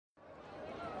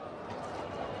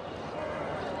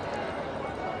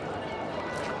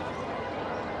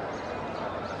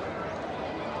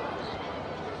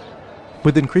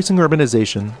With increasing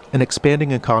urbanization, an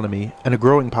expanding economy, and a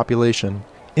growing population,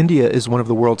 India is one of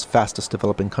the world's fastest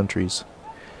developing countries.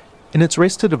 In its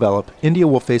race to develop, India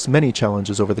will face many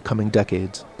challenges over the coming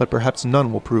decades, but perhaps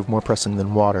none will prove more pressing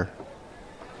than water.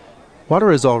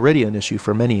 Water is already an issue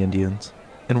for many Indians.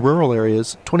 In rural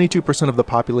areas, 22% of the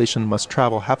population must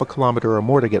travel half a kilometer or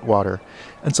more to get water,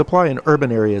 and supply in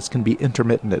urban areas can be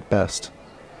intermittent at best.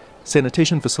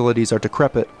 Sanitation facilities are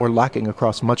decrepit or lacking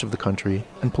across much of the country,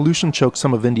 and pollution chokes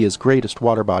some of India's greatest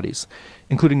water bodies,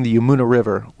 including the Yamuna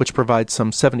River, which provides some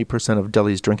 70% of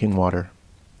Delhi's drinking water.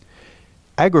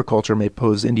 Agriculture may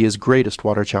pose India's greatest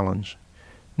water challenge.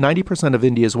 90% of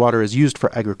India's water is used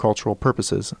for agricultural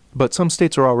purposes, but some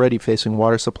states are already facing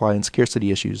water supply and scarcity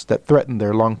issues that threaten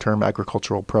their long-term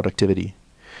agricultural productivity.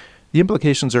 The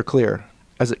implications are clear.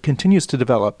 As it continues to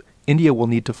develop, India will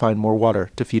need to find more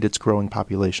water to feed its growing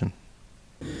population.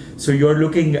 So you're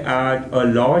looking at a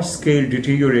large-scale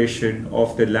deterioration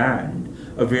of the land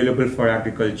available for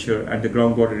agriculture and the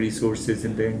groundwater resources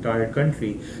in the entire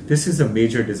country. This is a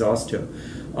major disaster.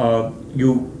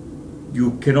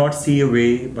 You cannot see a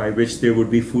way by which there would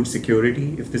be food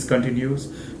security if this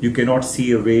continues. You cannot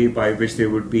see a way by which there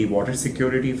would be water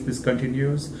security if this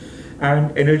continues.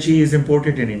 And energy is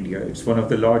imported in India. It's one of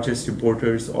the largest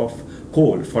importers of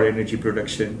coal for energy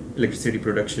production, electricity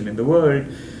production in the world.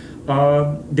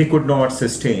 They could not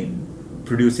sustain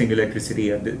producing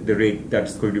electricity at the rate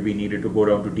that's going to be needed to go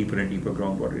down to deeper and deeper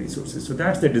groundwater resources. So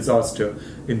that's the disaster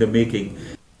in the making.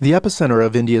 The epicenter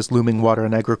of India's looming water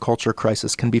and agriculture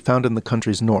crisis can be found in the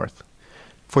country's north.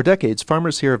 For decades,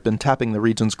 farmers here have been tapping the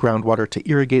region's groundwater to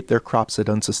irrigate their crops at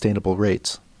unsustainable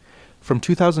rates. From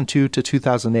 2002 to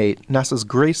 2008, NASA's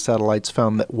GRACE satellites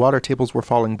found that water tables were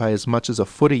falling by as much as a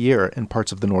foot a year in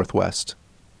parts of the northwest.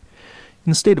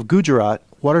 In the state of Gujarat,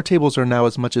 water tables are now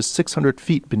as much as 600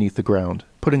 feet beneath the ground,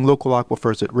 putting local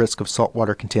aquifers at risk of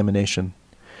saltwater contamination.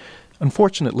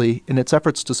 Unfortunately, in its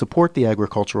efforts to support the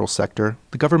agricultural sector,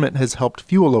 the government has helped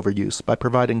fuel overuse by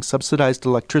providing subsidized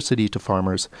electricity to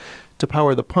farmers to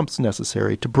power the pumps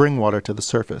necessary to bring water to the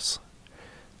surface.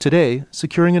 Today,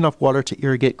 securing enough water to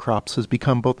irrigate crops has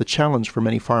become both a challenge for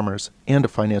many farmers and a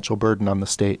financial burden on the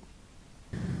state.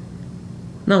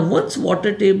 Now, once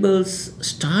water tables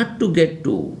start to get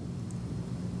to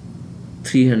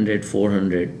 300,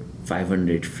 400,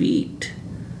 500 feet,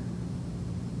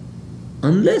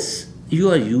 unless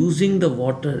you are using the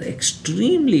water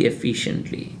extremely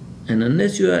efficiently, and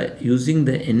unless you are using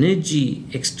the energy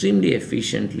extremely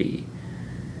efficiently,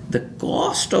 the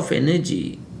cost of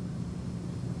energy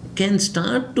can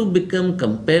start to become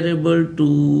comparable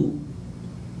to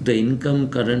the income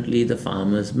currently the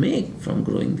farmers make from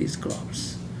growing these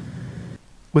crops.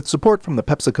 With support from the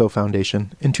PepsiCo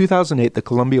Foundation, in 2008 the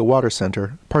Columbia Water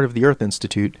Center, part of the Earth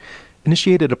Institute,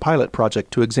 initiated a pilot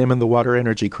project to examine the water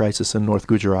energy crisis in North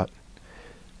Gujarat.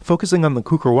 Focusing on the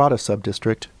Kukurwada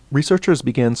subdistrict, researchers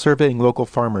began surveying local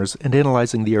farmers and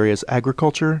analyzing the area's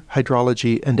agriculture,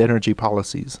 hydrology, and energy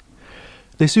policies.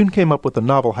 They soon came up with a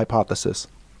novel hypothesis.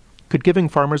 Could giving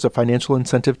farmers a financial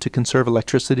incentive to conserve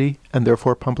electricity and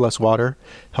therefore pump less water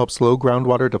help slow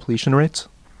groundwater depletion rates?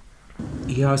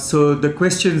 Yeah, so the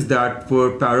questions that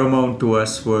were paramount to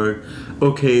us were,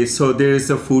 okay, so there is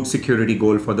a food security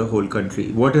goal for the whole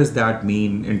country. What does that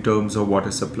mean in terms of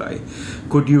water supply?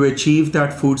 Could you achieve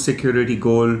that food security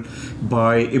goal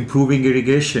by improving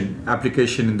irrigation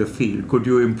application in the field? Could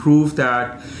you improve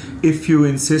that if you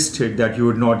insisted that you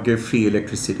would not give free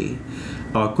electricity?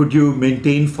 Could you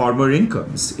maintain farmer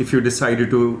incomes if you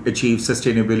decided to achieve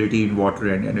sustainability in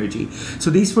water and energy? So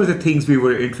these were the things we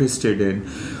were interested in.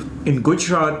 In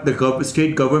Gujarat, the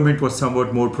state government was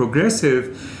somewhat more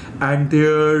progressive, and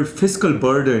their fiscal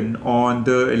burden on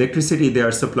the electricity they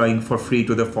are supplying for free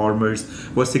to the farmers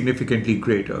was significantly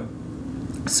greater.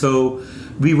 So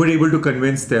we were able to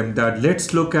convince them that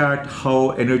let's look at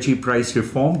how energy price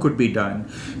reform could be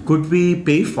done. Could we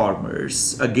pay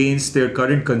farmers against their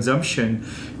current consumption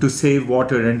to save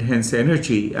water and hence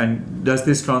energy? And does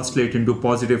this translate into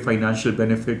positive financial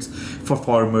benefits for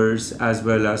farmers as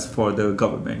well as for the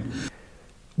government?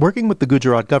 Working with the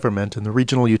Gujarat government and the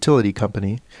regional utility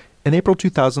company, in April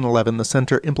 2011 the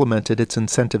center implemented its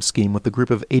incentive scheme with a group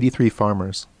of 83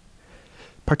 farmers.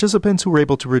 Participants who were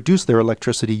able to reduce their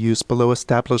electricity use below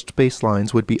established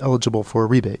baselines would be eligible for a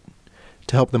rebate.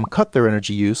 To help them cut their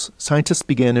energy use, scientists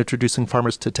began introducing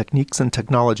farmers to techniques and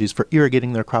technologies for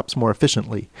irrigating their crops more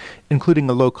efficiently, including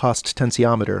a low-cost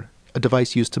tensiometer, a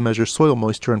device used to measure soil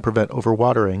moisture and prevent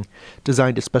overwatering,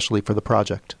 designed especially for the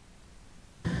project.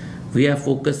 We are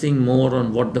focusing more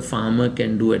on what the farmer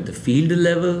can do at the field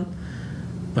level,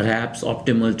 perhaps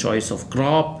optimal choice of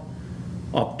crop,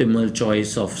 optimal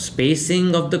choice of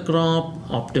spacing of the crop,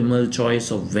 optimal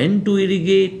choice of when to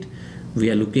irrigate. We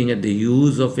are looking at the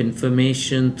use of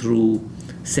information through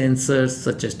sensors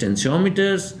such as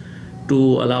tensiometers to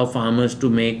allow farmers to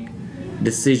make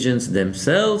decisions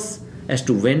themselves as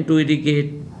to when to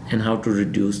irrigate and how to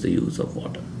reduce the use of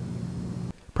water.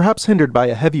 Perhaps hindered by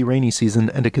a heavy rainy season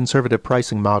and a conservative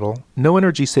pricing model, no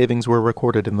energy savings were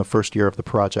recorded in the first year of the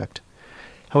project.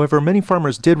 However, many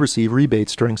farmers did receive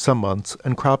rebates during some months,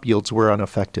 and crop yields were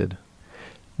unaffected.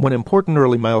 One important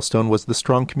early milestone was the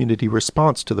strong community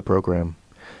response to the program.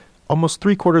 Almost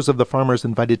 3/4 of the farmers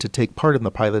invited to take part in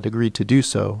the pilot agreed to do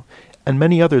so, and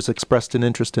many others expressed an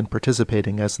interest in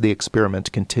participating as the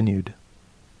experiment continued.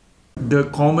 The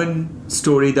common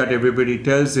story that everybody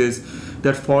tells is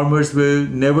that farmers will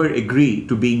never agree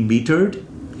to being metered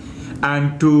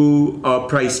and to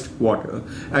priced water.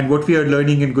 And what we are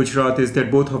learning in Gujarat is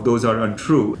that both of those are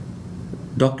untrue.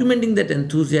 Documenting that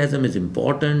enthusiasm is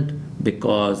important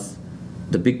because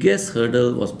the biggest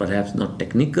hurdle was perhaps not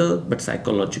technical but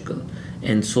psychological.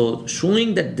 And so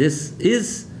showing that this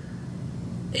is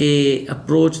an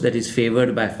approach that is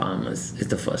favored by farmers is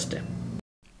the first step.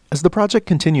 As the project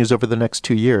continues over the next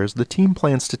 2 years, the team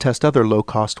plans to test other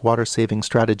low-cost water-saving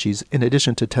strategies in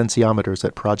addition to tensiometers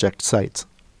at project sites.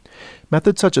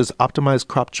 Methods such as optimized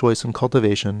crop choice and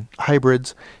cultivation,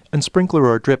 hybrids, and sprinkler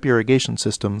or drip irrigation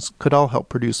systems could all help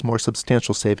produce more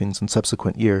substantial savings in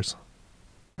subsequent years.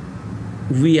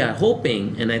 We are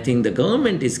hoping, and I think the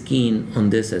government is keen on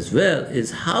this as well,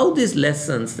 is how these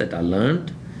lessons that are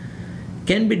learned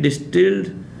can be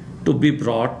distilled to be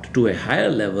brought to a higher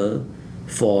level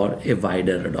for a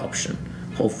wider adoption.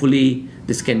 Hopefully,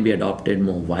 this can be adopted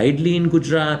more widely in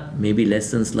Gujarat. Maybe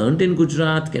lessons learned in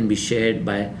Gujarat can be shared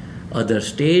by other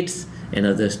states, and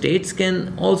other states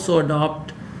can also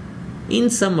adopt in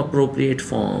some appropriate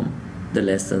form the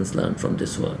lessons learned from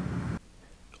this work.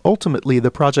 Ultimately,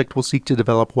 the project will seek to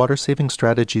develop water-saving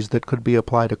strategies that could be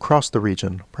applied across the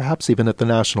region, perhaps even at the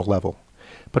national level.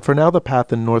 But for now, the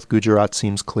path in North Gujarat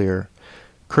seems clear.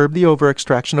 Curb the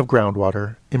over-extraction of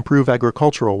groundwater, improve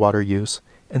agricultural water use,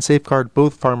 and safeguard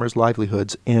both farmers'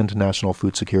 livelihoods and national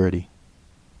food security.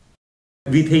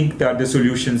 We think that the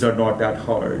solutions are not that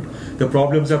hard. The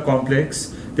problems are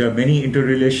complex. There are many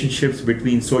interrelationships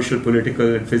between social,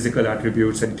 political, and physical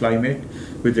attributes and climate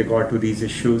with regard to these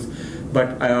issues.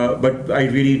 But I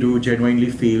really do genuinely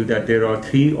feel that there are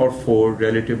 3 or 4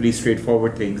 relatively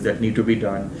straightforward things that need to be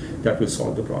done that will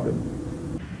solve the problem.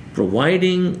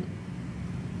 Providing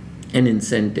an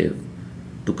incentive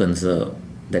to conserve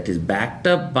that is backed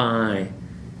up by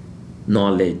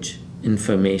knowledge,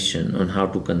 information on how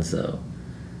to conserve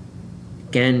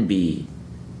can be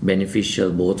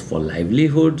beneficial both for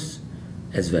livelihoods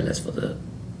as well as for the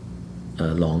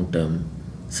long-term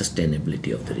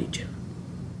sustainability of the region.